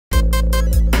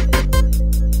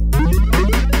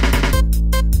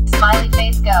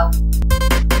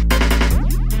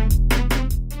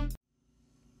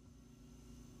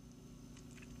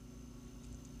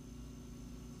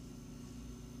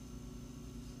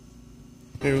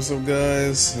Hey, what's up,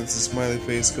 guys? It's a Smiley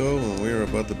Face Go, and we're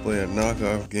about to play a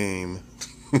knockoff game.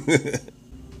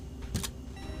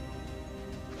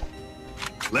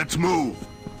 Let's move.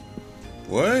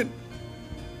 What?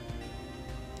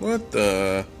 What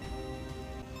the?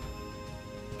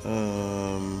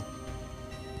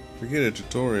 Forget a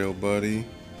tutorial, buddy.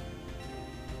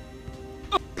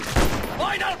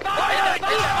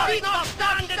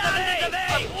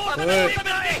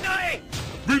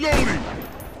 Reloading.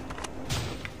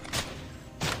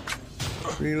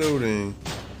 Reloading.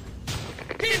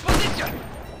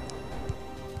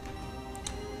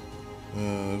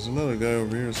 There's another guy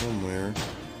over here somewhere.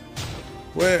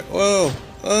 Where? Whoa!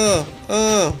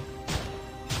 Oh,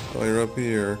 you're up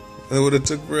here. That would have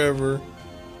took forever.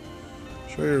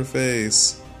 Show your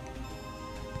face.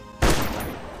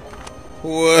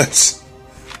 What?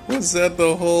 Was that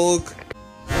the Hulk?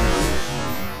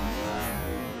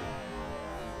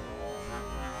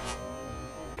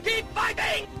 Keep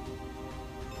fighting!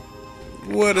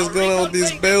 What is going on with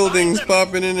these buildings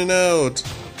popping in and out?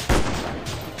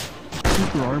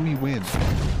 Super Army win.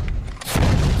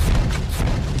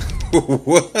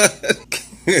 What?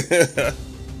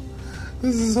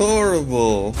 This is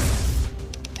horrible.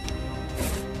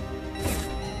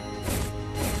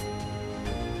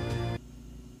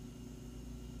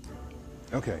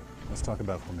 Okay, let's talk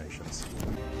about formations.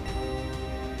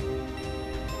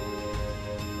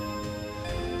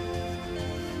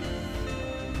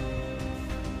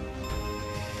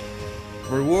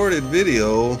 Rewarded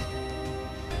video.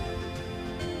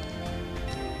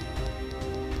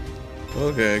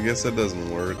 Okay, I guess that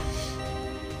doesn't work.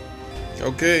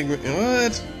 Okay,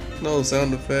 what? No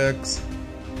sound effects.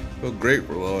 Feel great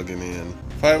for logging in.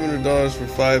 $500 for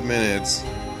 5 minutes.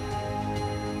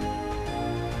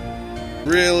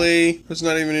 Really? There's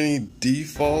not even any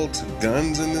default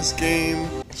guns in this game?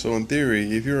 So in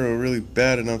theory, if you're a really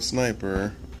bad enough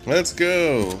sniper, let's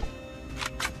go!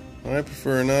 I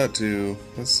prefer not to.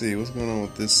 Let's see, what's going on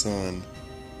with this sun?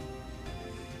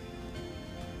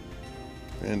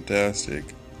 Fantastic.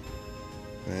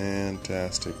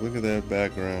 Fantastic. Look at that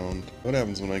background. What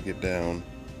happens when I get down?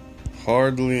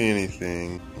 Hardly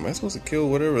anything. Am I supposed to kill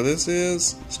whatever this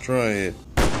is? Let's try it.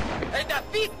 And the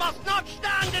feet must not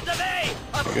stand in the way!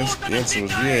 I guess the answer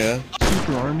was yeah.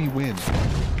 Super Army win.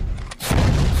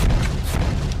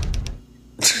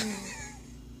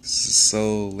 This is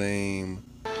so lame.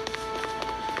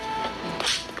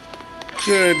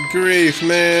 Good grief,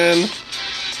 man.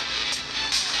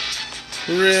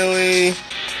 Really?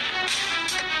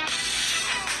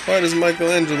 Why does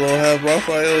Michelangelo have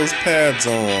Raphael's pads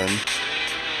on?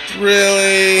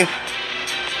 Really?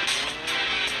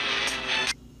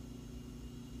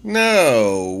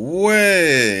 No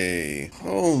way.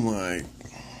 Oh my.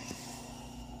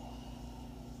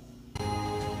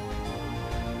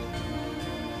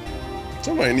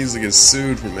 Somebody needs to get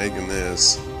sued for making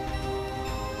this.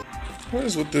 What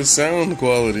is with this sound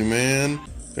quality, man?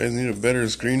 You guys need a better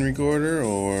screen recorder,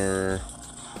 or...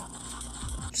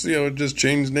 See how it just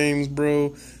changed names,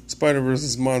 bro? Spider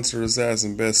vs. Monster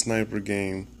Assassin Best Sniper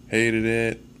Game. Hated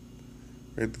it.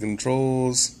 Read the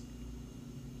controls.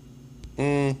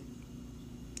 Read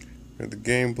the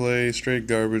gameplay. Straight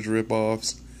garbage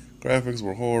rip-offs. Graphics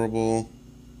were horrible.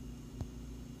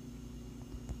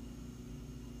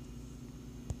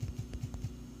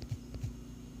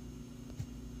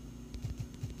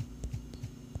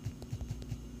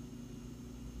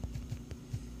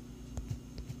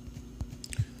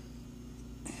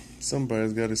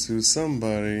 Somebody's got to sue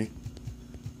somebody.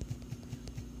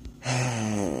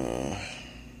 I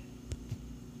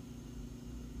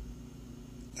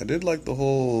did like the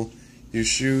whole you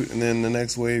shoot and then the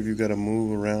next wave you got to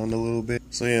move around a little bit.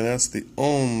 So yeah, that's the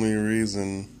only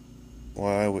reason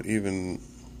why I would even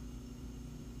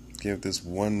give this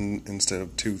 1 instead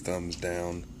of 2 thumbs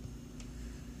down.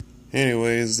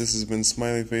 Anyways, this has been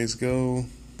Smiley Face Go.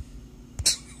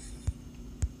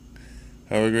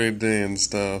 Have a great day and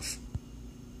stuff.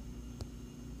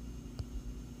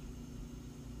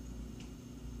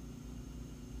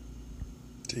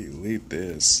 Delete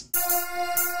this.